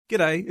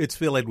G'day, it's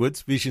Phil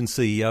Edwards, Vision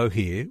CEO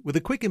here, with a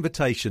quick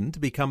invitation to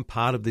become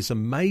part of this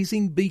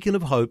amazing beacon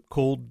of hope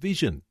called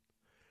Vision.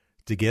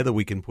 Together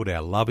we can put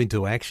our love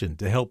into action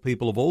to help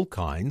people of all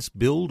kinds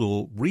build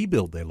or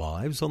rebuild their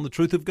lives on the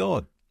truth of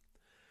God.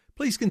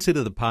 Please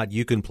consider the part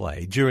you can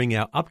play during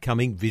our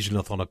upcoming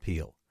Visionathon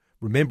appeal,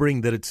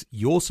 remembering that it's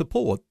your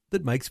support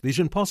that makes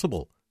Vision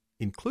possible,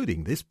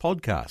 including this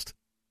podcast.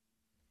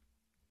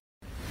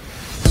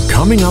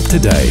 Coming up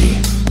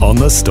today on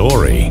The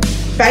Story.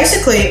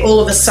 Basically, all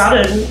of a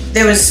sudden,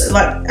 there was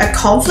like a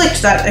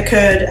conflict that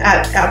occurred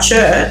at our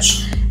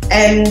church,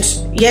 and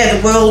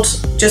the world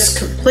just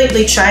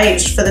completely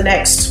changed for the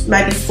next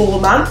maybe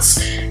 4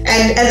 months,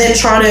 and then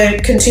trying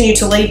to continue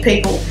to lead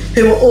people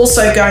who were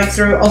also going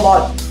through a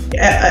lot,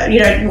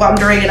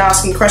 wondering and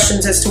asking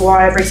questions as to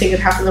why everything had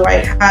happened the way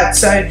it had.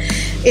 So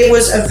it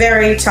was a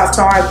very tough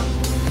time.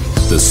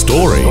 The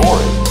Story.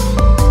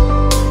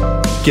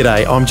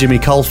 G'day, I'm Jimmy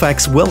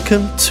Colfax.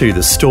 Welcome to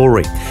The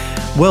Story.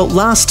 Well,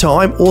 last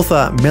time,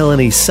 author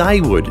Melanie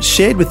Saward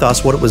shared with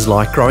us what it was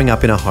like growing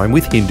up in a home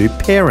with Hindu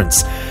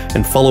parents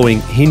and following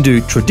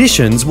Hindu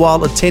traditions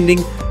while attending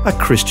a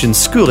Christian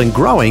school and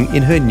growing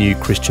in her new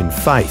Christian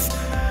faith.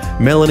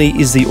 Melanie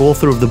is the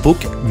author of the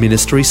book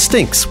Ministry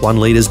Stinks, One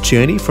Leader's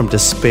Journey from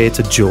Despair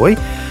to Joy,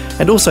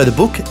 and also the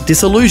book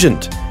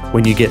Disillusioned,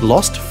 When You Get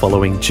Lost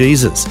Following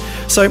Jesus.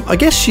 So I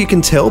guess you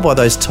can tell by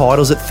those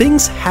titles that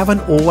things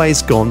haven't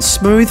always gone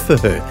smooth for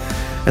her,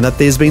 and that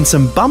there's been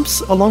some bumps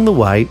along the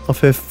way of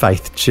her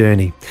faith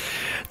journey.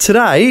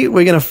 Today,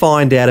 we're going to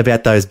find out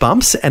about those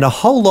bumps and a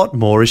whole lot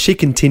more as she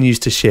continues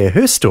to share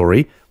her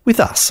story with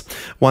us.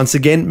 Once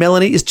again,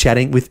 Melanie is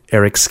chatting with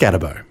Eric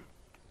Scatterbo.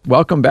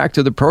 Welcome back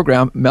to the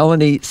program,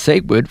 Melanie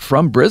Saward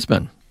from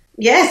Brisbane.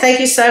 Yeah, thank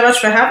you so much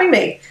for having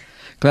me.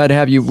 Glad to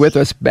have you with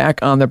us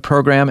back on the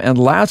program. And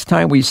last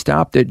time we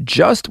stopped it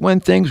just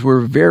when things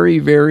were very,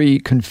 very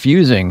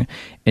confusing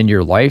in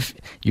your life.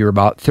 You're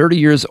about 30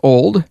 years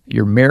old,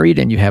 you're married,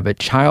 and you have a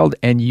child,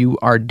 and you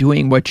are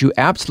doing what you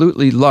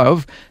absolutely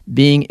love,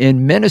 being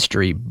in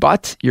ministry.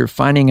 But you're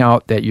finding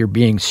out that you're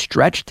being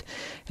stretched,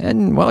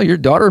 and, well, your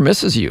daughter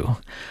misses you.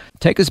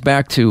 Take us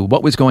back to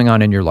what was going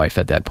on in your life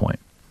at that point.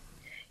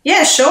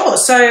 Yeah, sure.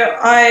 So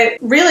I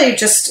really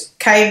just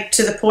came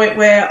to the point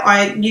where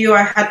I knew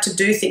I had to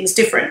do things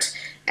different.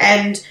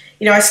 And,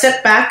 I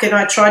stepped back and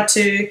I tried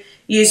to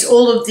use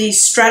all of the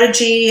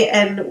strategy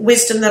and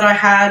wisdom that I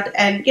had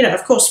and,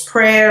 of course,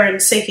 prayer and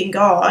seeking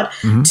God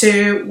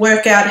to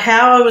work out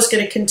how I was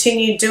going to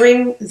continue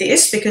doing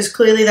this, because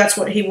clearly that's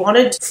what he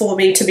wanted for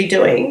me to be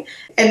doing,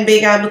 and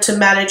being able to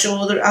manage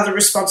all the other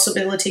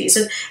responsibilities.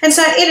 And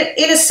so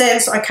in a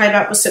sense, I came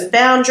up with some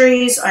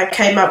boundaries. I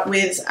came up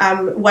with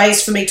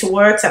ways for me to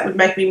work that would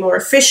make me more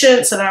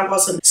efficient so that I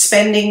wasn't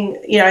spending,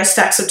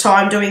 stacks of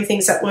time doing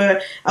things that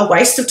were a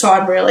waste of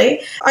time,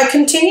 really. I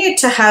continued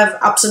to have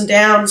ups and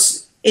downs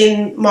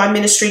in my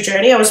ministry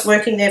journey. I was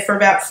working there for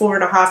about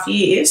 4.5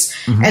 years.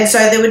 And so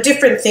there were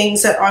different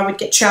things that I would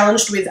get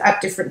challenged with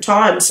at different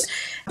times.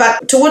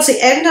 But towards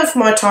the end of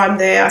my time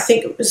there, I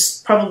think it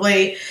was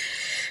probably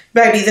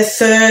maybe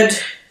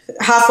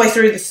halfway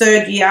through the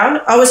third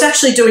year, I was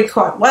actually doing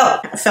quite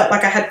well. I felt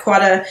like I had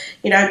quite a,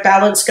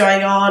 balance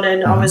going on,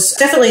 and I was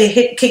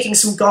definitely kicking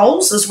some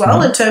goals as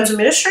well in terms of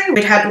ministry.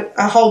 We'd had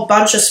a whole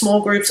bunch of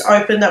small groups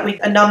open,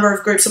 a number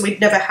of groups that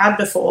we'd never had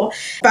before.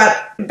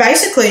 But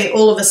basically,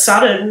 all of a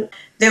sudden,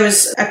 there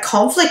was a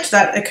conflict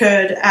that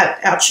occurred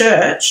at our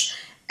church.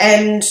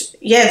 And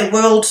the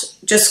world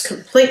just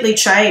completely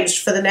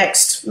changed for the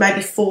next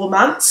maybe 4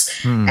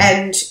 months.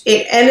 And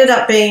it ended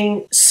up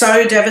being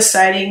so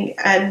devastating.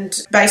 And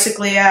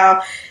basically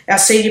our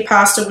senior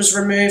pastor was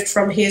removed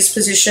from his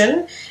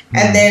position,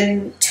 and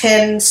then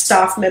 10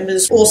 staff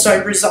members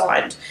also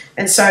resigned.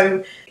 And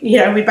so,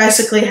 we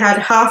basically had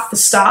half the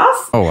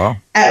staff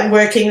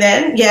working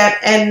then. Yeah,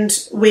 and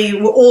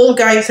we were all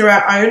going through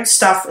our own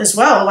stuff as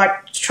well, like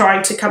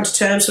trying to come to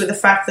terms with the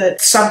fact that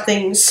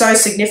something so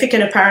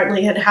significant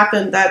apparently had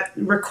happened that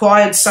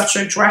required such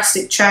a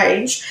drastic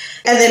change,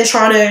 and then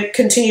trying to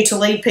continue to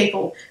lead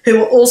people who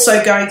were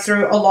also going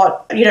through a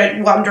lot,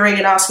 wondering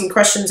and asking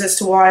questions as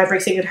to why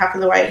everything had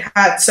happened the way it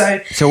had.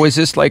 So was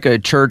this like a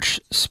church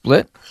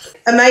split?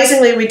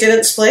 Amazingly, we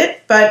didn't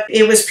split, but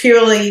it was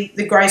purely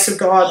the grace of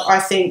God, I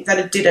think, that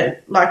it didn't.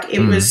 Like, it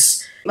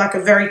was like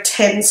a very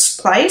tense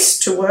place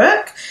to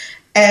work.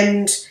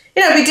 And,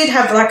 we did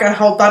have like a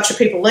whole bunch of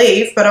people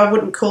leave, but I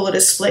wouldn't call it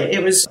a split.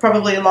 It was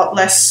probably a lot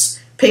less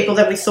people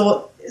than we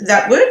thought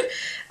that would.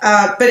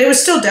 But it was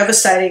still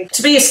devastating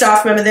to be a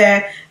staff member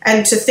there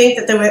and to think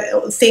that there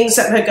were things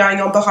that were going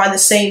on behind the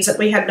scenes that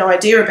we had no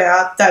idea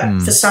about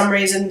that for some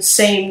reason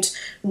seemed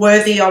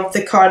worthy of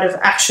the kind of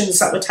actions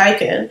that were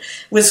taken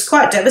was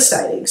quite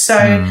devastating.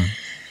 So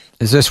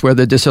Is this where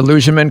the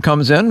disillusionment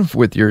comes in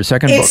with your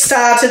second book? It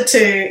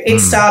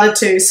started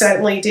to,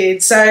 certainly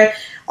did. So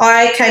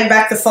I came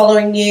back the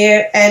following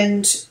year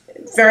and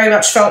very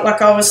much felt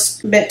like I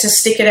was meant to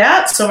stick it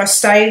out. So I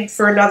stayed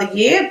for another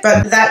year,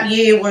 but that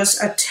year was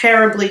a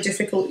terribly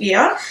difficult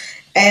year.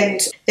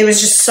 And there was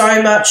just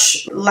so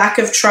much lack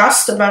of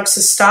trust amongst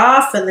the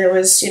staff, and there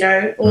was,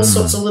 all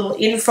sorts of little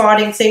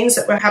infighting things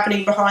that were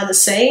happening behind the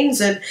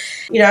scenes. And,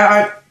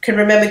 I can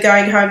remember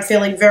going home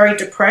feeling very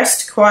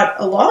depressed quite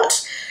a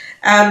lot.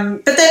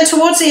 But then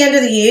towards the end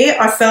of the year,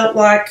 I felt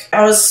like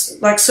I was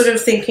sort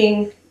of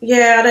thinking,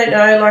 I don't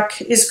know,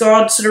 is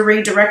God sort of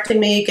redirecting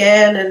me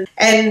again?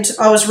 And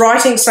I was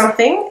writing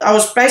something. I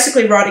was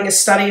basically writing a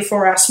study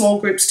for our small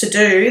groups to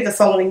do the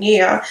following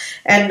year.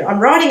 And I'm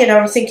writing it and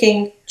I'm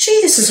thinking, gee,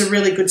 this is a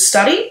really good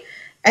study.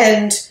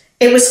 And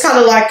it was kind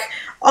of like,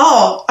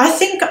 oh, I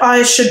think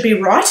I should be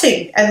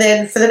writing. And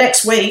then for the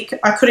next week,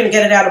 I couldn't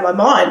get it out of my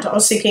mind. I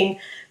was thinking,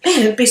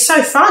 man, it'd be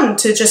so fun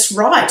to just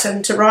write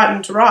and to write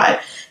and to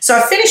write. So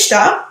I finished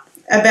up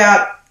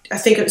about, I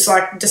think it was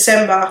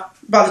December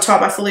by the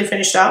time I fully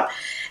finished up.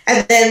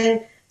 And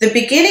then the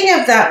beginning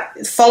of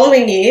that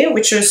following year,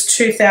 which was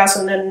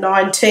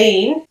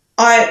 2019,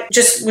 I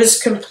just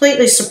was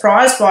completely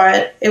surprised by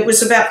it. It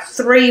was about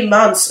 3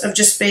 months of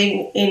just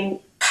being in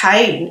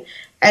pain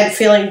and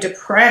feeling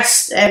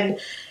depressed and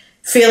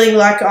feeling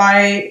like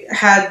I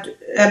had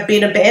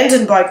been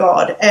abandoned by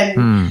God.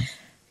 And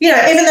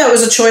even though it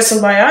was a choice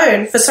of my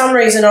own, for some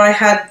reason I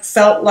had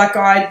felt like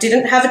I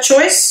didn't have a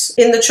choice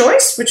in the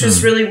choice, which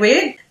was really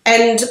weird.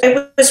 And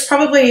it was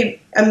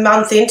probably a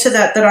month into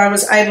that I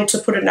was able to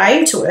put a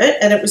name to it,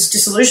 and it was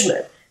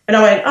disillusionment. And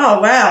I went,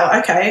 oh, wow,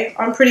 okay,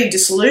 I'm pretty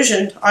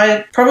disillusioned.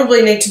 I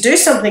probably need to do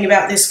something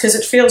about this because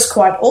it feels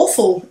quite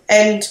awful.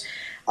 And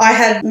I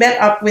had met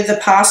up with the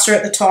pastor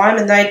at the time,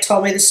 and they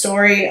told me the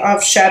story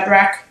of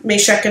Shadrach,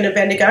 Meshach and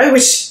Abednego,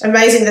 which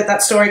amazing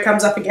that story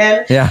comes up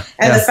again.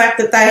 And the fact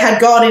that they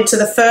had gone into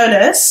the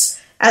furnace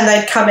and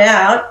they'd come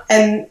out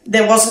and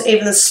there wasn't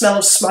even the smell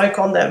of smoke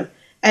on them.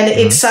 And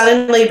it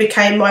suddenly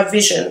became my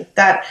vision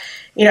that,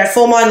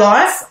 for my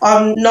life,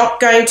 I'm not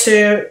going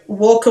to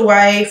walk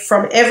away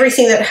from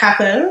everything that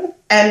happened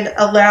and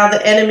allow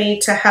the enemy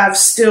to have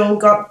still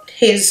got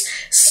his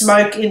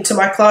smoke into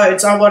my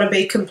clothes. I want to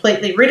be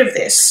completely rid of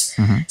this.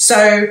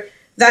 So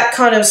that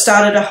kind of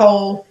started a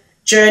whole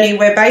journey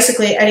where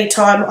basically any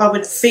time I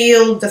would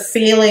feel the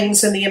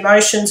feelings and the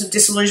emotions of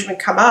disillusionment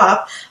come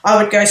up,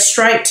 I would go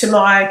straight to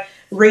my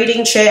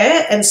reading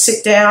chair and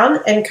sit down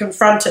and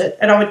confront it.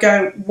 And I would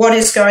go, what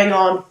is going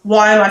on?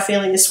 Why am I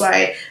feeling this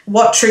way?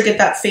 What triggered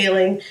that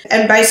feeling?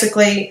 And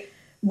basically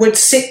would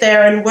sit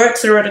there and work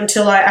through it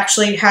until I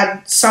actually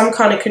had some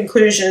kind of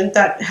conclusion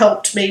that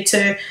helped me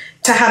to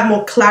have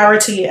more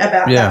clarity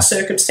about that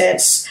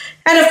circumstance.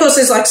 And of course,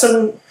 there's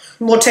some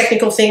more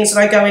technical things that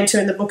I go into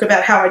in the book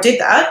about how I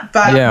did that,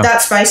 but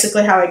that's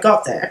basically how I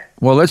got there.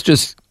 Well, let's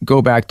just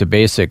go back to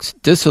basics.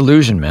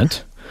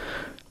 Disillusionment,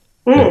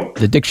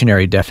 the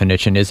dictionary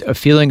definition, is a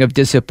feeling of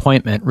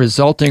disappointment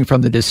resulting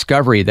from the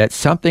discovery that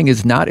something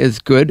is not as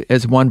good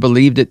as one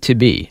believed it to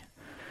be.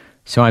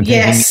 So I'm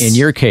thinking, in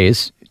your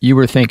case, you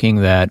were thinking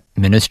that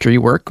ministry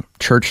work,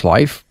 church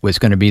life was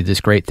going to be this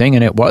great thing,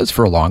 and it was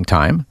for a long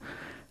time.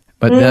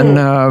 But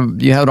then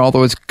you had all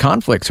those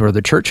conflicts, or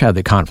the church had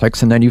the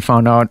conflicts, and then you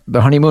found out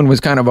the honeymoon was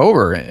kind of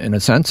over in a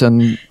sense.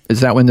 And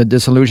is that when the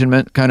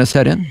disillusionment kind of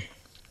set in?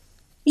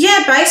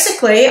 Yeah,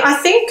 basically. I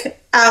think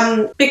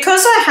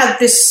because I had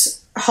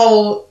this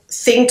whole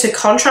thing to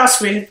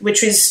contrast with,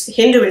 which is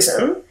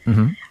Hinduism,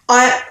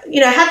 I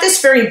had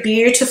this very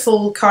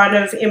beautiful kind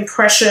of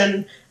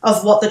impression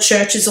of what the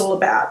church is all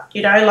about,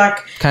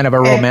 kind of a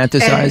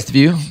romanticized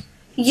view?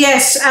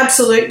 Yes,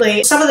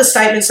 absolutely. Some of the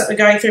statements that were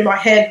going through my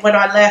head when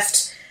I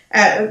left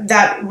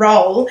that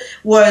role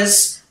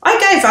was, I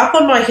gave up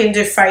on my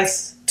Hindu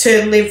faith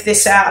to live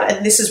this out,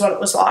 and this is what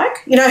it was like.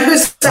 It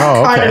was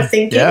that kind of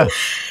thinking.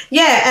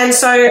 Yeah, and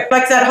so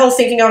that whole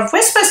thinking of,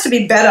 we're supposed to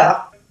be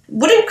better.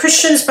 Wouldn't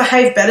Christians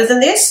behave better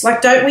than this?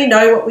 Don't we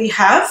know what we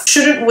have?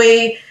 Shouldn't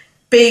we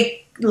be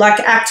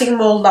acting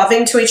more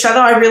loving to each other?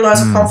 I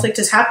realise a conflict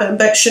has happened,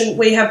 but shouldn't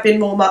we have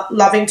been more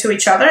loving to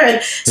each other?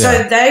 And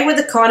so they were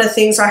the kind of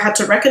things I had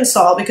to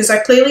reconcile, because I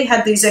clearly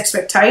had these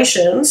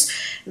expectations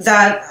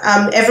that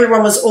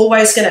everyone was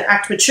always going to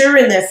act mature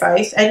in their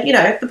faith. And,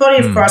 the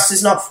body of Christ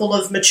is not full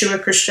of mature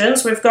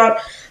Christians. We've got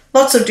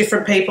lots of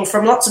different people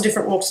from lots of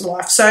different walks of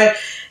life. So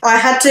I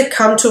had to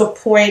come to a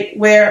point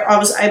where I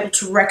was able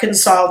to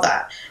reconcile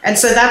that. And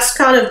so that's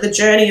kind of the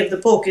journey of the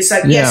book, is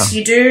that, yes,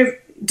 you do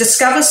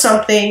discover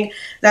something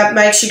that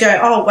makes you go,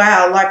 oh,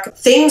 wow,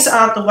 things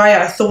aren't the way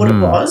I thought it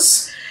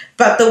was.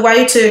 But the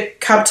way to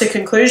come to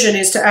conclusion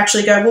is to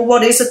actually go, well,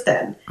 what is it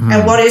then?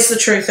 And what is the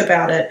truth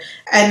about it?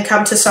 And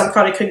come to some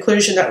kind of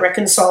conclusion that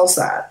reconciles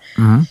that.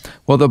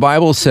 Well, the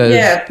Bible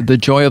says the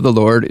joy of the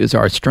Lord is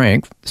our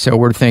strength. So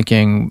we're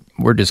thinking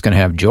we're just going to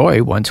have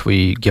joy once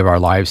we give our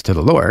lives to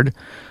the Lord.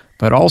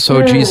 But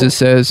also Jesus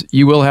says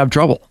you will have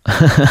trouble.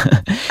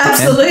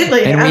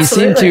 Absolutely. And we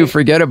seem to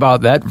forget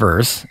about that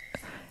verse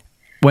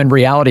when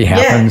reality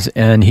happens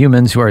and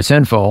humans who are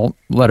sinful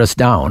let us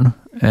down,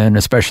 and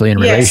especially in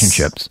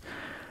relationships.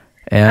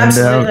 And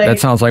that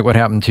sounds like what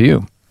happened to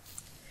you.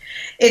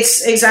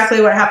 It's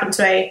exactly what happened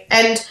to me.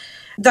 And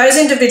those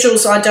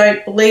individuals, I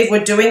don't believe, were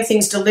doing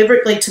things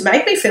deliberately to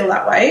make me feel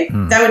that way.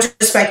 They were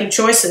just making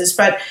choices.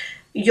 But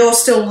you're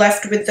still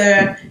left with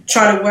the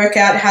trying to work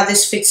out how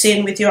this fits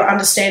in with your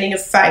understanding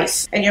of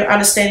faith and your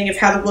understanding of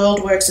how the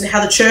world works and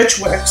how the church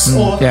works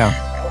or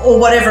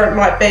whatever it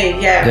might be.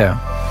 Yeah.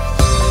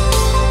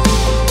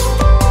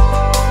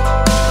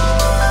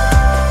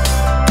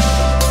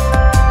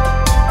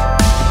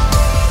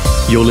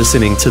 You're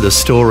listening to The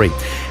Story.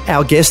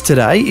 Our guest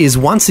today is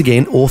once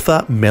again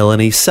author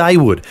Melanie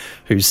Saward,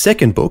 whose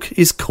second book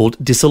is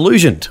called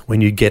Disillusioned,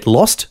 When You Get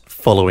Lost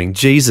Following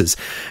Jesus.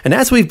 And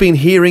as we've been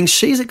hearing,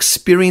 she's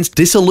experienced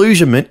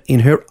disillusionment in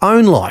her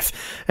own life,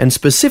 and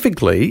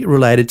specifically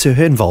related to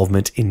her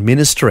involvement in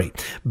ministry.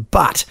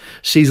 But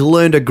she's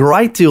learned a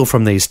great deal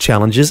from these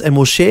challenges and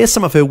will share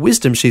some of her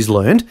wisdom she's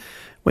learned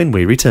when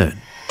we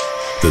return.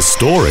 The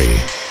Story.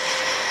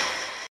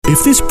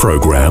 If this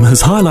program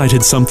has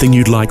highlighted something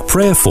you'd like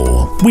prayer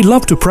for, we'd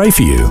love to pray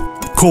for you.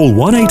 Call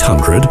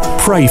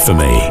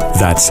 1-800-PRAY-FOR-ME.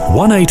 That's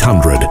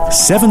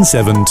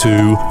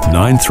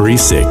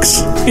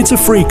 1-800-772-936. It's a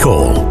free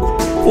call.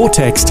 Or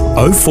text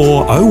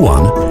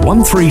 0401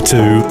 132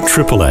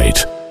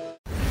 888.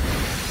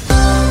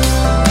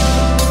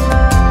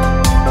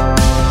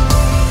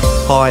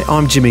 Hi,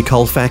 I'm Jimmy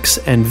Colfax,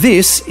 and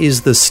this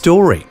is The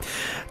Story.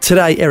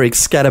 Today, Eric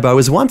Scatterbo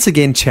is once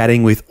again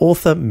chatting with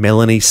author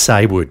Melanie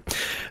Saward.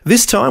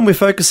 This time, we're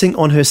focusing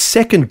on her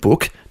second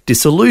book,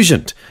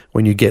 Disillusioned,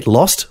 When You Get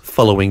Lost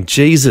Following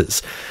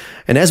Jesus.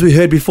 And as we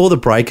heard before the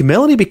break,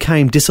 Melanie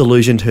became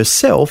disillusioned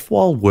herself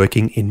while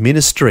working in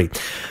ministry.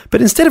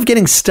 But instead of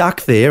getting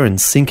stuck there and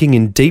sinking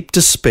in deep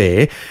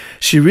despair,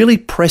 she really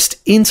pressed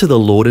into the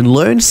Lord and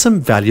learned some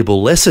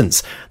valuable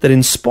lessons that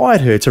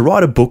inspired her to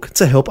write a book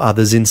to help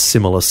others in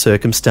similar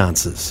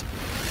circumstances.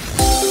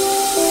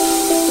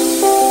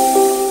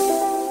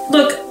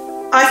 Look,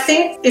 I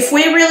think if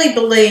we really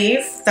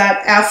believe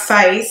that our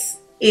faith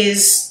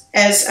is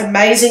as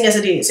amazing as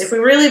it is, if we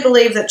really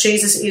believe that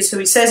Jesus is who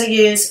he says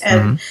he is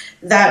and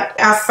that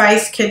our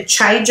faith can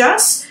change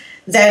us,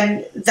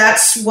 then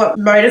that's what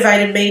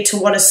motivated me to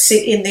want to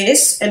sit in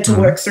this and to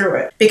work through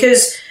it.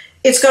 Because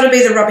it's got to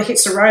be the rubber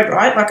hits the road,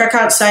 right? Like, I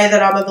can't say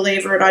that I'm a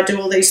believer and I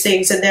do all these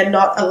things and then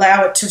not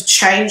allow it to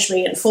change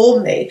me and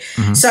form me.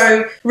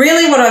 So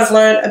really what I've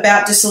learned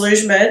about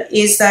disillusionment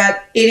is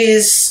that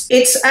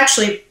it's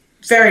actually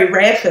very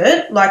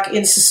rampant, like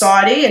in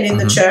society and in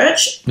the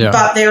church,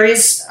 but there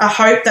is a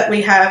hope that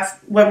we have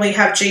when we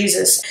have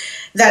Jesus.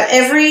 That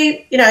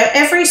every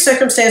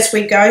circumstance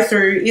we go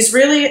through is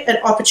really an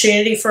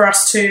opportunity for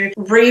us to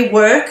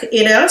rework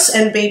in us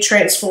and be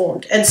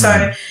transformed. And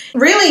so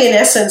really, in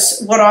essence,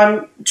 what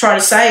I'm trying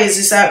to say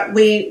is that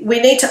we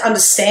need to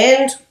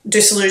understand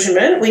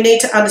disillusionment. We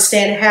need to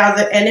understand how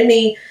the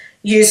enemy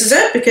uses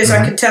it, because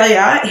I can tell you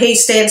he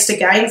stands to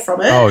gain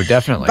from it. Oh,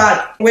 definitely.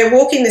 But we're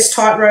walking this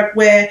tightrope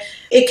where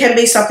it can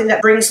be something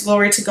that brings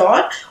glory to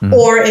God,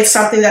 or it's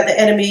something that the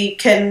enemy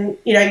can,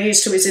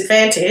 use to his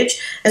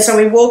advantage. And so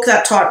we walk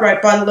that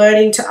tightrope by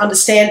learning to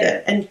understand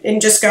it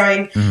and just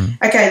going,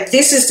 okay,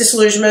 this is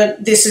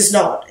disillusionment, this is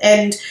not.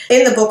 And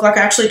in the book, I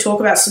actually talk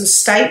about some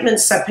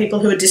statements that people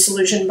who are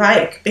disillusioned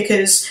make,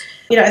 because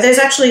there's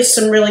actually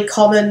some really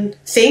common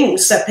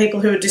things that people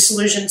who are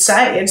disillusioned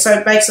say, and so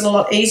it makes it a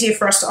lot easier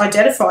for us to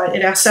identify it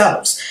in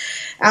ourselves.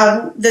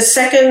 The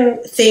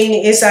second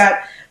thing is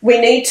that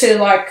we need to,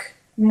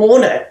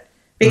 mourn it,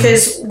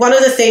 because one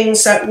of the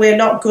things that we're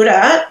not good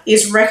at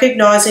is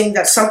recognizing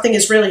that something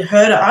has really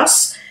hurt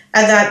us,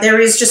 and that there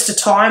is just a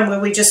time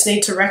where we just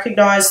need to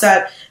recognize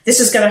that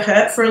this is going to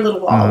hurt for a little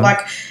while.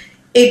 Like,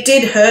 it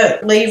did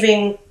hurt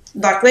leaving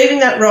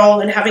that role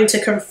and having to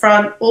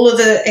confront all of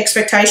the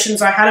expectations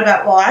I had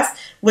about life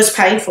was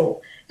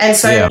painful. And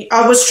so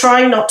I was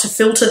trying not to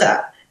filter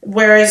that.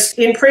 Whereas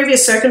in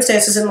previous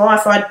circumstances in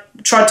life, I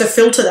tried to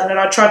filter that and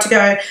I tried to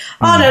go,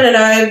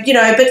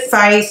 no, but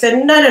faith,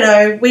 and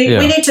no, we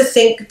need to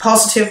think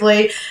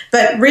positively.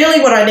 But really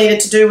what I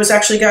needed to do was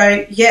actually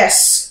go,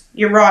 yes,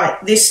 you're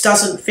right, this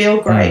doesn't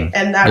feel great,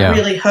 and that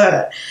really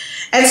hurt.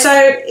 And so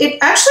it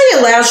actually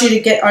allows you to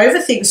get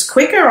over things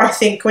quicker, I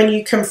think, when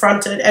you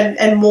confront it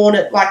and mourn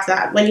it like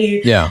that, when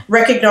you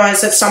recognize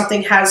that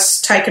something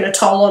has taken a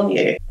toll on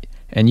you.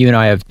 And you and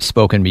I have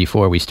spoken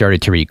before we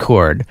started to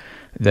record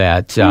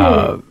that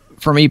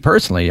for me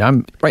personally,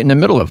 I'm right in the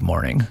middle of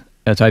mourning.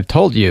 As I've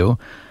told you,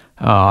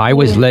 I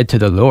was led to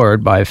the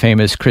Lord by a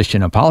famous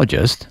Christian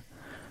apologist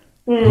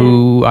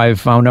who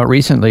I've found out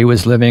recently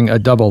was living a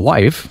double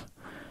life.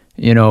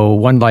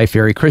 One life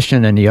very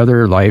Christian and the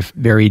other life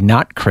very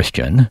not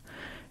Christian.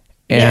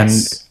 And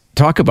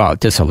talk about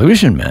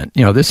disillusionment.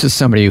 This is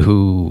somebody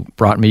who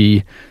brought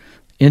me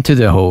into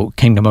the whole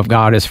kingdom of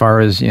God as far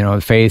as,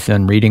 faith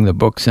and reading the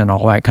books and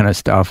all that kind of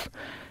stuff.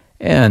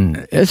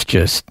 And it's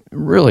just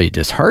really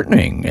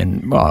disheartening.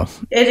 And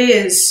It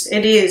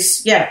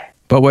is, yeah.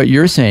 But what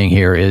you're saying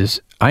here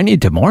is I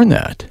need to mourn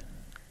that.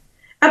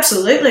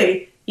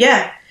 Absolutely,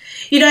 yeah.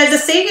 The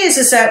thing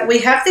is that we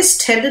have this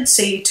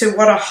tendency to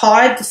want to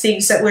hide the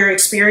things that we're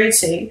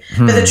experiencing.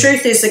 But the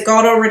truth is that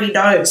God already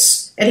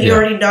knows, and he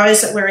already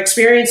knows that we're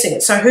experiencing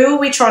it. So who are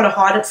we trying to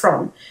hide it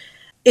from?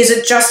 is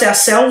it just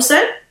ourselves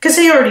then? Because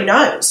he already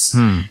knows.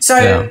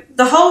 So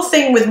the whole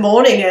thing with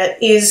mourning it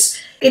is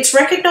it's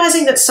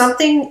recognizing that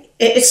something,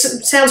 it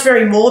sounds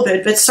very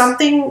morbid, but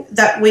something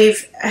that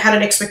we've had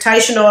an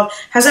expectation of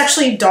has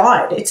actually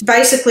died. It's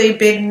basically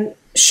been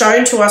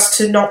shown to us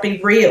to not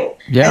be real.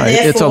 Yeah,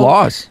 it's a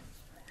loss.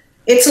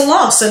 It's a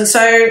loss. And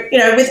so,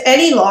 with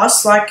any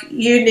loss, like,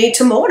 you need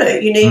to mourn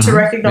it. You need to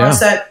recognize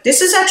that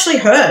this has actually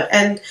hurt,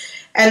 and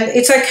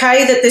it's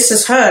okay that this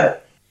has hurt.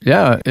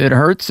 Yeah, it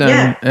hurts,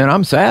 and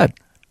I'm sad.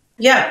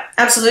 Yeah,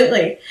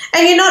 absolutely.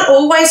 And you're not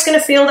always going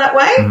to feel that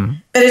way,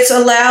 but it's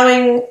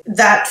allowing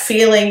that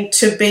feeling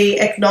to be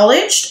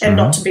acknowledged and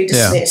not to be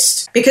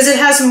dismissed, because it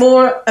has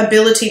more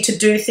ability to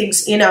do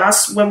things in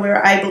us when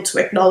we're able to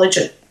acknowledge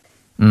it.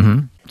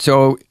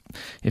 So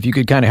if you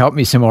could kind of help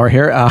me some more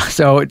here.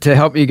 So to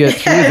help me get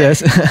through this,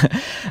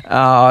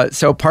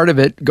 so part of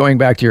it, going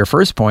back to your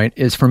first point,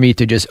 is for me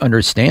to just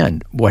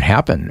understand what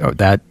happened,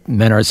 that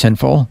men are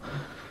sinful.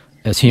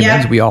 As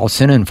humans, we all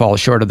sin and fall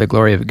short of the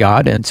glory of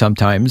God, and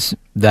sometimes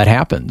that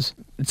happens.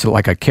 It's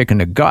like a kick in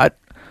the gut,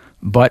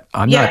 but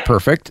I'm not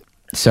perfect.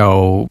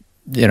 So,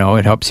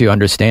 it helps you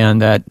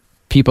understand that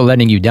people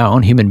letting you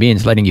down, human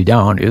beings letting you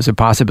down, is a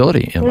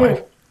possibility in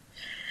life.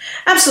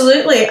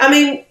 Absolutely. I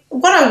mean,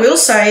 what I will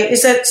say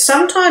is that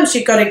sometimes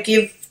you've got to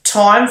give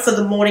time for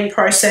the mourning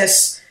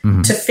process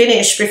to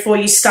finish before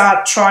you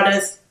start trying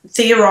to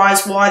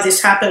theorize why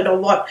this happened or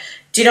what.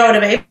 Do you know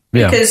what I mean?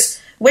 Because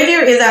when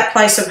you're in that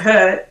place of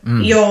hurt,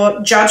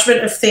 your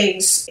judgment of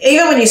things,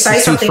 even when you say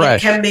something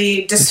that can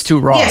be it's too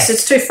raw. Yes,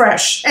 it's too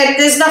fresh. And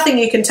there's nothing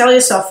you can tell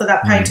yourself for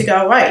that pain to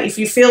go away. If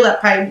you feel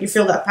that pain, you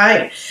feel that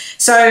pain.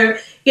 So,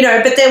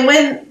 but then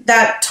when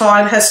that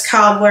time has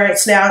come where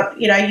it's now,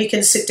 you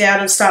can sit down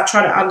and start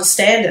trying to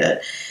understand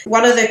it.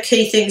 One of the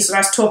key things that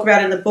I talk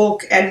about in the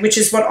book, and which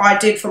is what I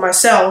did for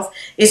myself,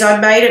 is I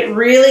made it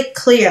really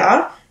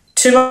clear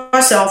to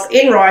myself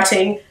in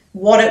writing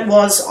what it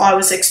was I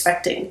was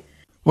expecting.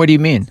 What do you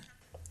mean?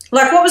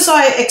 Like, what was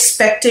I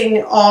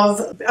expecting of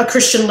a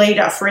Christian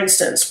leader, for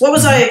instance? What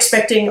was I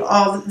expecting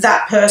of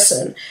that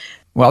person?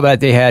 Well,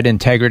 that they had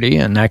integrity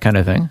and that kind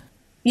of thing.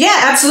 Yeah,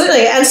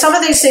 absolutely. And some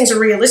of these things are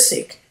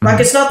realistic. Like,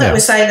 it's not that we're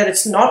saying that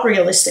it's not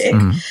realistic,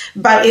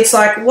 but it's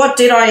like, what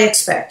did I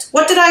expect?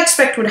 What did I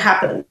expect would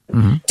happen?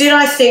 Did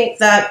I think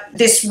that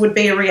this would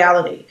be a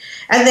reality?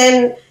 And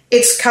then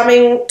it's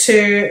coming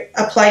to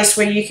a place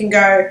where you can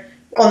go,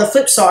 on the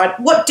flip side,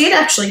 what did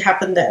actually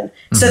happen then?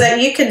 So that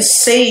you can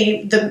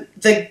see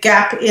the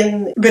gap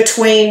in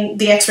between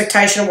the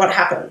expectation and what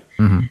happened,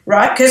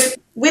 right? Because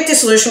with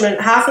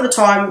disillusionment, half of the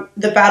time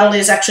the battle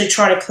is actually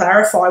trying to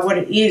clarify what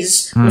it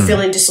is we're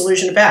feeling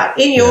disillusioned about.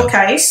 In your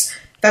case,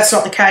 that's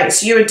not the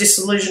case. You were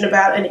disillusioned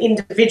about an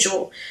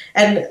individual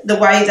and the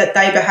way that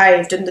they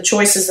behaved and the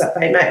choices that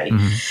they made.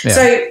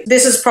 So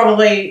this is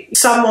probably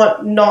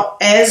somewhat not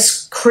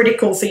as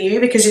critical for you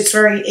because it's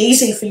very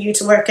easy for you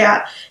to work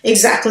out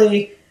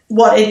exactly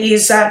what it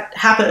is that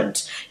happened,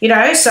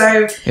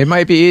 so... It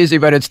might be easy,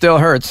 but it still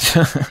hurts.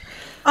 It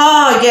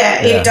does.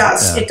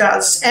 Yeah. It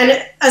does.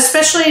 And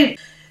especially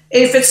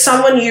if it's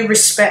someone you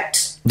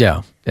respect.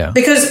 Yeah.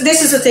 Because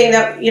this is the thing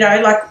that,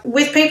 like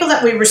with people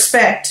that we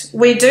respect,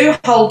 we do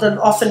hold them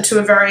often to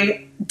a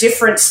very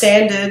different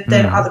standard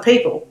than other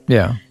people.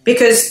 Yeah.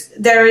 Because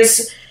there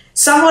is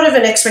somewhat of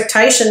an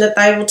expectation that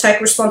they will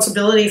take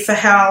responsibility for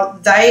how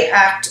they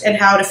act and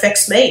how it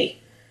affects me.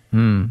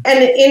 And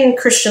in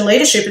Christian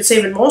leadership, it's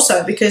even more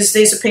so because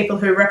these are people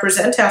who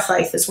represent our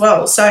faith as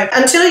well. So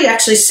until you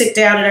actually sit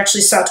down and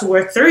actually start to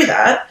work through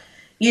that,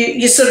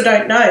 you sort of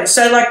don't know.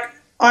 So, like,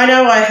 I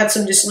know I had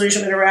some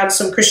disillusionment around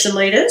some Christian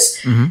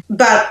leaders,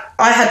 but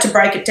I had to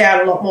break it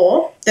down a lot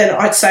more than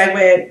I'd say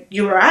where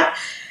you were at.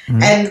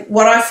 And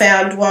what I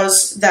found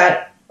was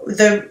that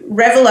the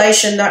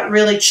revelation that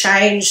really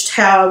changed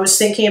how I was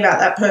thinking about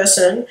that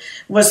person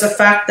was the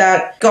fact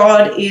that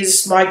God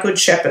is my good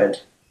shepherd.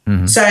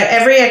 So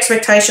every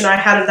expectation I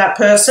had of that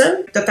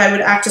person, that they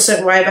would act a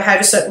certain way, behave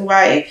a certain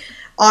way,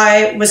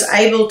 I was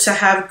able to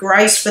have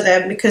grace for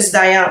them because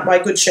they aren't my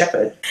good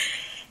shepherd.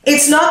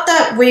 It's not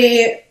that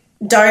we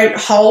don't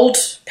hold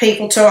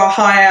people to a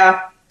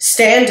higher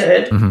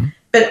standard,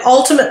 but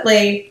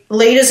ultimately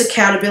leaders'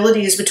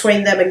 accountability is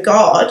between them and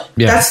God.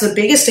 That's the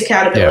biggest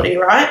accountability,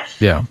 right?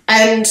 Yeah.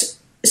 And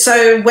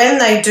so when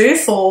they do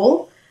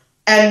fall,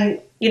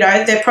 and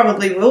there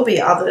probably will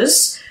be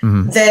others,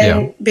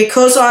 then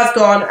because I've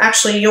gone,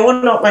 actually,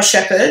 you're not my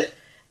shepherd,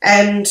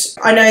 and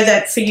I know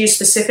that for you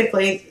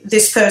specifically,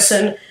 this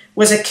person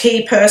was a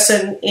key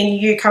person in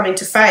you coming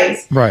to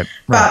faith. Right.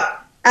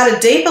 But at a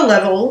deeper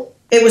level,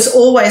 it was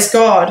always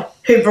God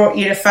who brought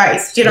you to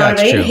faith. Do you know what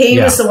I mean? True. He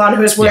was the one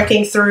who was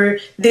working through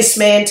this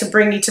man to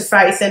bring you to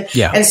faith.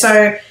 And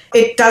so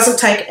it doesn't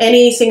take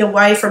anything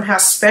away from how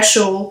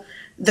special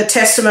the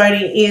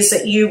testimony is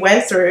that you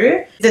went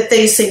through, that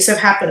these things have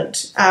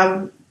happened.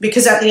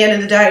 Because at the end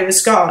of the day, it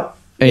was God.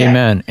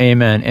 Amen.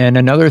 Amen. And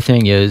another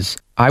thing is,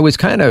 I was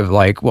kind of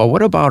like, well,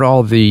 what about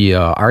all the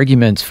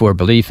arguments for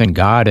belief in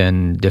God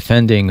and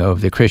defending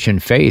of the Christian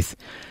faith?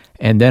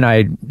 And then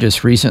I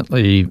just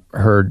recently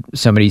heard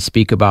somebody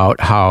speak about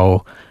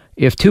how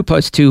if 2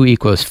 + 2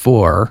 =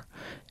 4,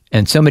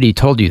 and somebody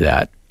told you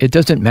that, it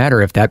doesn't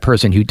matter if that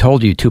person who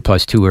told you 2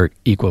 + 2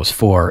 =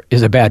 4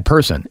 is a bad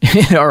person,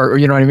 or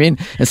you know what I mean?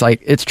 It's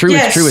like, it's true,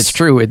 Yes. it's true, it's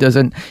true. It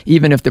doesn't,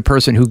 even if the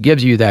person who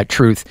gives you that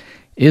truth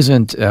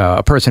isn't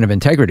a person of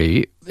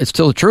integrity, it's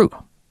still true.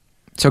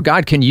 So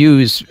God can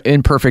use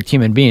imperfect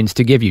human beings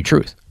to give you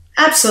truth.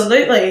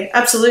 Absolutely,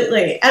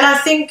 absolutely. And I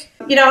think,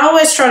 I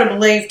always try to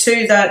believe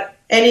too that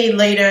any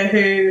leader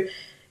who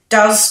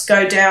does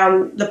go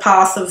down the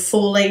path of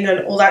fooling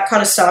and all that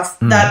kind of stuff,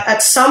 that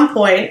at some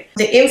point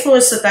the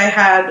influence that they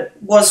had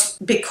was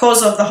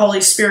because of the Holy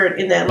Spirit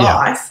in their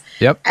life.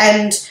 Yep.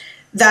 And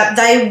that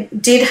they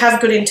did have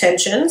good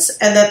intentions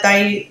and that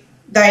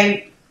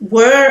they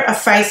were a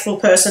faithful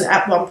person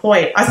at one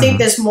point. I think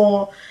there's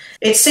more,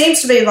 it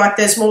seems to be like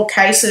there's more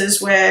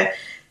cases where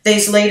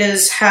these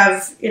leaders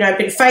have,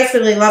 been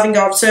faithfully loving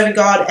God, serving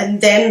God, and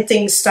then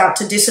things start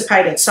to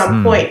dissipate at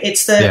some point.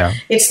 It's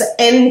the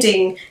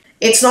ending.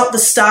 It's not the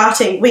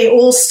starting. We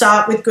all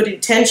start with good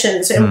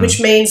intentions, and which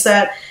means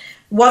that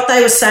what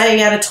they were saying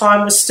at a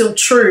time was still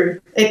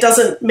true. It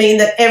doesn't mean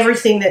that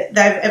everything that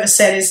they've ever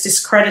said is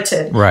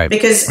discredited. Right.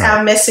 Because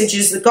our message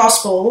is the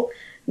gospel,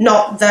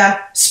 not the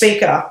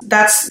speaker.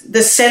 That's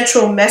the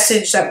central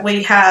message that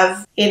we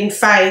have in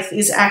faith,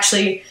 is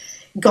actually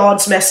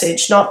God's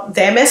message, not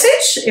their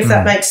message, if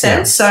that makes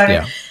sense. So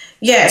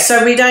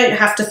we don't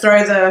have to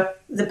throw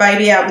the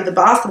baby out with the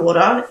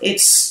bathwater.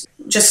 It's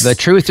just... The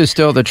truth is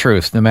still the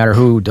truth, no matter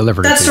who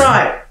delivered it to you. That's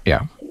right.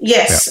 Yeah.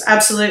 Yes,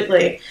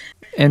 absolutely.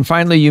 And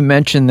finally, you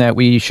mentioned that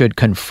we should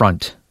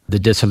confront the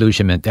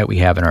disillusionment that we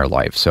have in our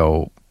life.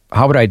 So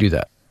how would I do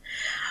that?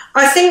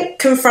 I think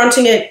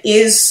confronting it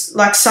is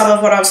like some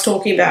of what I was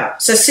talking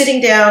about. So sitting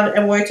down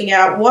and working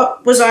out,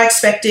 what was I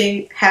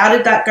expecting? How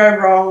did that go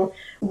wrong?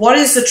 What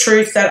is the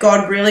truth that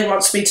God really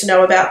wants me to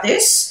know about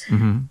this?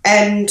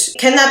 And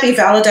can that be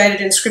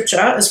validated in Scripture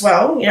as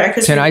well?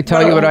 Can I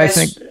tell you what I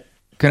think?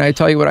 Can I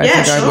tell you what I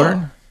think I've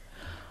learned?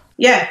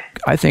 Yeah.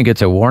 I think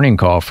it's a warning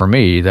call for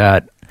me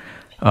that,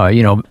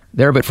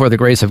 there but for the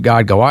grace of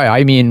God go I.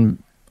 I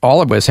mean,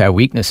 all of us have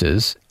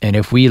weaknesses, and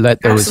if we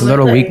let those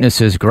little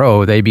weaknesses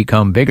grow, they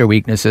become bigger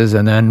weaknesses,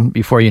 and then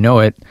before you know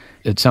it,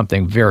 it's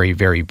something very,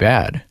 very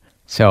bad.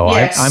 So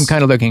I'm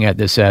kind of looking at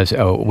this as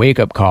a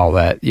wake-up call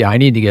that, I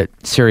need to get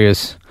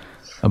serious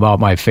about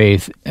my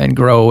faith and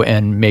grow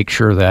and make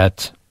sure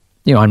that,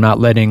 I'm not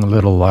letting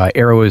little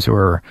arrows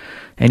or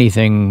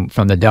anything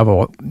from the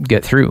devil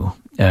get through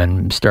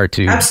and start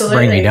to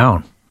bring me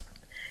down.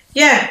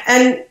 Yeah,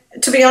 and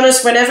to be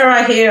honest, whenever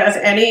I hear of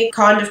any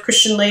kind of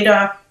Christian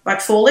leader like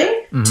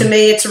falling, to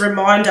me it's a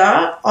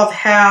reminder of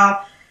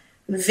how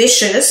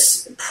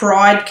vicious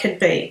pride can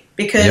be,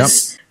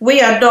 because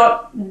we are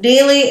not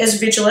nearly as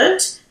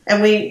vigilant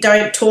and we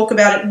don't talk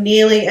about it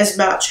nearly as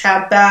much,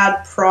 how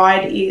bad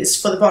pride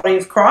is for the body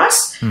of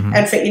Christ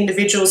and for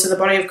individuals in the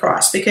body of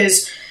Christ,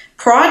 because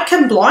pride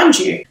can blind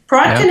you.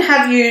 Pride can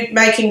have you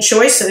making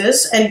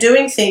choices and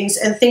doing things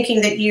and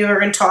thinking that you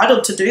are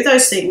entitled to do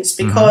those things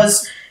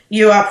because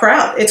you are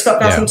proud. It's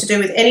got nothing to do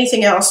with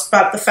anything else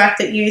but the fact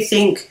that you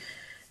think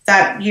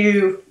that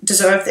you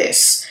deserve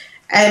this.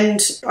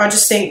 And I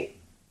just think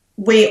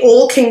we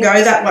all can go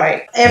that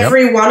way.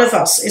 Every one of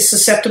us is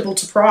susceptible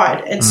to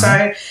pride. And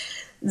so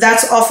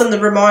that's often the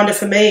reminder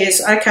for me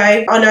is,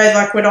 okay, I know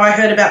like when I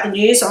heard about the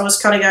news, I was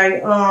kind of going,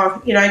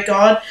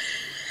 God,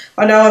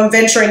 I know I'm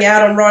venturing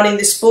out on writing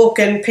this book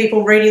and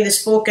people reading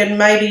this book, and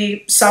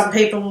maybe some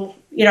people,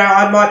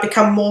 I might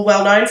become more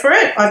well-known for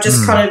it. I've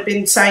just kind of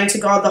been saying to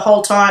God the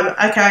whole time,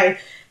 okay,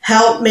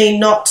 help me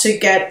not to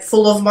get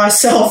full of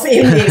myself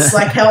in this.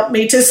 Like, help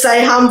me to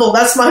stay humble.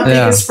 That's my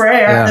biggest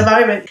prayer at the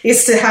moment,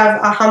 is to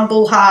have a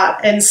humble heart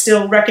and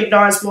still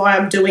recognize why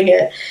I'm doing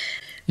it.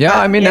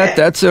 Yeah,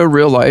 that's a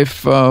real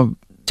life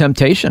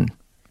temptation.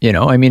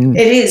 It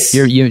is.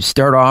 You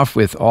start off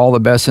with all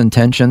the best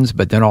intentions,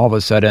 but then all of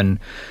a sudden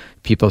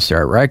people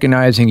start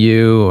recognizing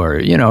you, or,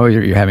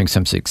 you're having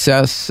some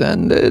success,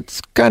 and it's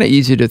kind of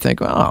easy to think,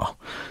 oh,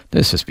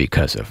 this is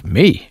because of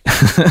me.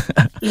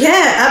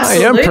 Yeah,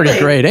 absolutely. I am pretty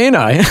great, ain't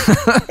I?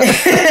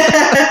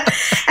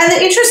 And the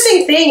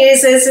interesting thing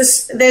is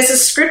there's a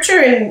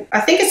scripture in, I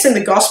think it's in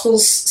the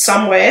Gospels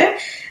somewhere,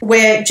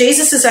 where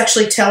Jesus is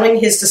actually telling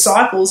his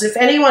disciples, if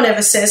anyone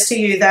ever says to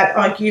you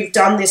that you've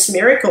done this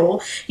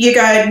miracle, you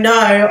go,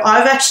 no,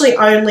 I've actually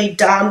only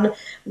done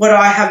what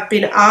I have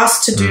been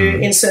asked to do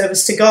in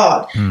service to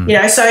God.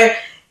 So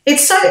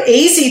it's so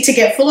easy to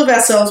get full of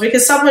ourselves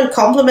because someone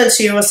compliments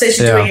you or says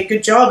you're doing a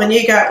good job, and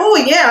you go, oh,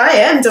 yeah, I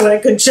am doing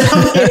a good job,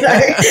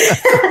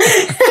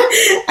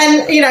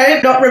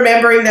 And, not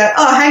remembering that,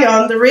 oh, hang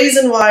on, the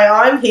reason why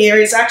I'm here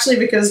is actually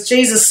because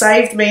Jesus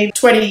saved me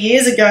 20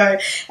 years ago,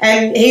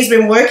 and he's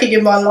been working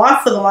in my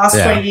life for the last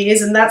 20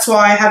 years, and that's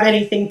why I have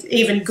anything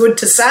even good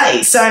to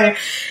say. So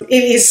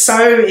it is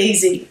so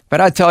easy.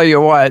 But I tell you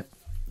what,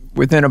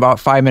 within about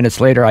 5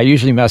 minutes later, I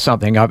usually mess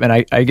something up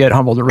and I get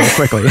humbled real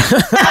quickly.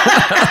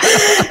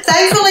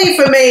 Thankfully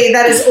for me,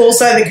 that is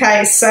also the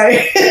case. So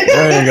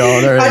there you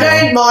go. I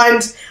don't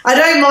mind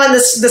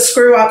the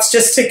screw ups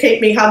just to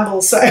keep me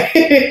humble. So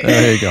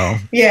there you go.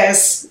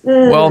 Yes.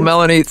 Well,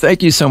 Melanie,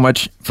 thank you so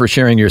much for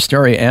sharing your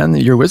story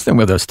and your wisdom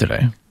with us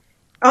today.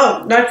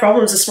 Oh, no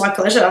problems. It's my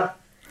pleasure.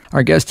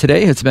 Our guest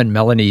today has been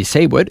Melanie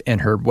Saward,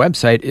 and her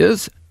website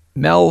is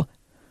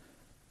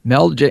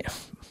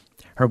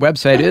Her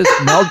website is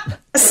Mel.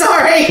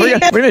 Sorry. We're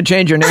going to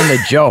change your name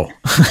to Joe.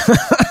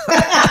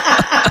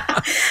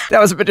 That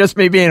was just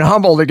me being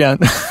humbled again.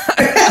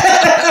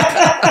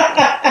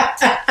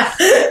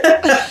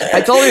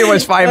 I told you it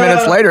was 5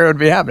 minutes later it would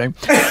be happening.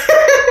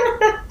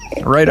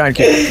 Right on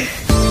cue.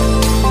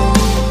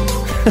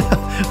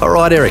 All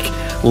right, Eric,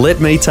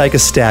 let me take a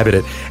stab at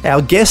it.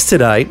 Our guest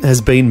today has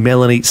been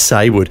Melanie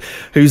Saward,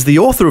 who's the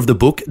author of the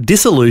book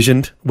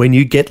Disillusioned, When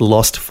You Get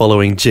Lost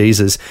Following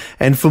Jesus.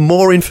 And for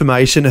more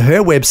information, her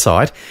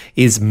website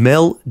is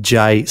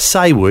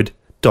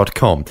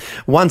meljsaward.com.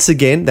 Once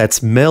again,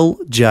 that's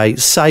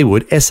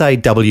meljsaward,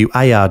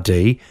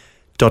 SAWARD.com.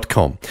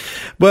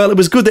 Well, it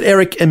was good that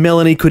Eric and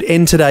Melanie could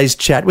end today's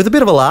chat with a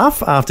bit of a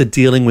laugh after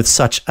dealing with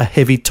such a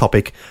heavy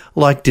topic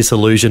like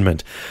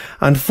disillusionment.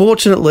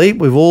 Unfortunately,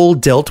 we've all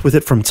dealt with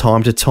it from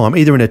time to time,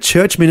 either in a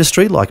church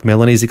ministry like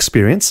Melanie's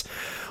experience,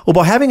 or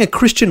by having a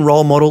Christian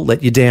role model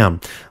let you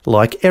down,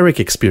 like Eric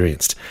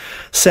experienced.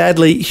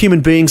 Sadly, human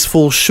beings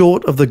fall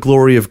short of the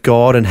glory of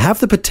God and have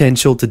the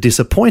potential to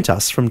disappoint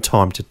us from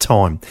time to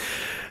time.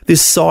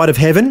 This side of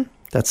heaven,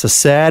 that's a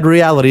sad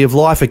reality of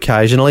life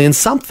occasionally and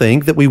something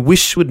that we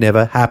wish would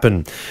never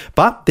happen.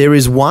 But there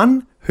is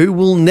one who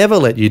will never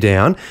let you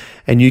down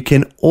and you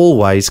can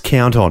always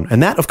count on.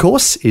 And that, of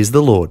course, is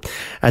the Lord.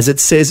 As it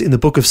says in the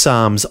book of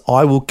Psalms,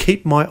 I will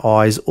keep my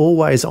eyes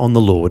always on the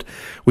Lord.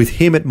 With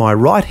him at my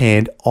right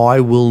hand,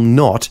 I will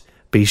not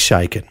be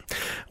shaken.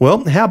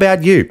 Well, how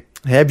about you?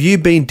 Have you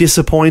been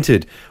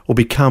disappointed or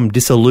become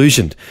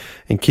disillusioned?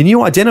 And can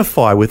you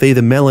identify with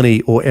either Melanie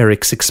or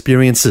Eric's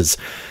experiences?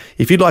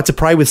 If you'd like to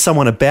pray with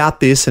someone about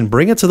this and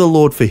bring it to the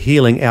Lord for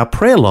healing, our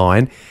prayer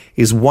line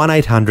is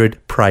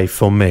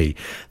 1-800-PRAY-FOR-ME.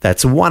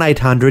 That's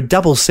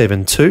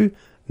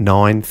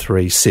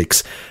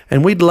 1-800-772-936.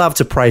 And we'd love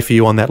to pray for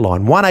you on that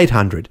line,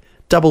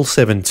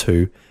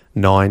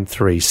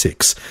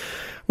 1-800-772-936.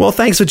 Well,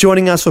 thanks for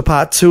joining us for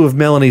part 2 of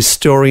Melanie's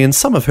story and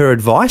some of her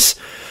advice.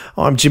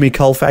 I'm Jimmy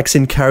Colfax,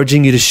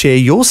 encouraging you to share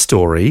your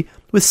story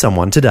with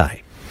someone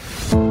today.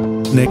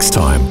 Next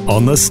time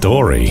on The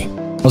Story.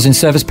 I was in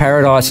Surfers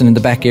Paradise, and in the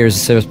back areas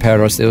of Surfers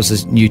Paradise, there was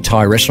this new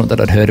Thai restaurant that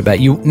I'd heard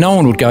about. No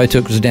one would go to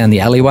it because it was down the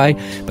alleyway,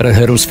 but I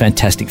heard it was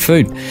fantastic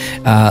food.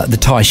 The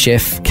Thai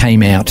chef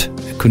came out,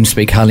 couldn't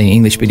speak hardly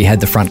English, but he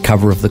had the front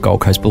cover of the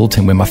Gold Coast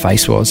Bulletin where my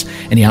face was,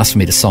 and he asked for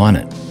me to sign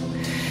it.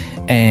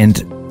 And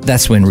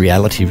that's when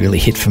reality really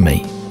hit for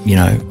me. You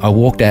know, I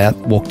walked up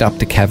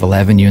to Cavill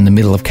Avenue. In the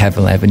middle of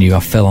Cavill Avenue, I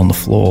fell on the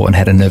floor and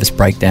had a nervous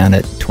breakdown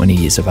at 20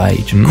 years of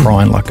age,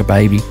 crying like a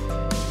baby.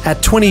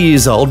 At 20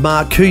 years old,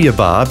 Mark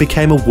Kuyabar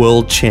became a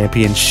world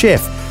champion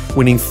chef,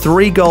 winning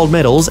 3 gold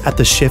medals at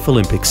the Chef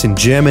Olympics in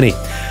Germany.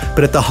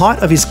 But at the height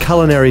of his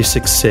culinary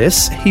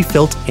success, he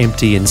felt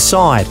empty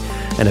inside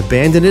and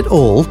abandoned it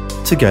all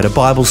to go to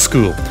Bible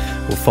school.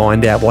 We'll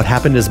find out what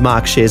happened as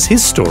Mark shares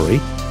his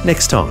story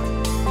next time.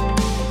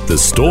 The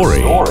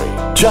Story.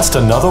 Just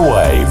another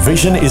way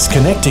Vision is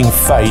connecting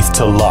faith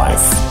to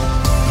life.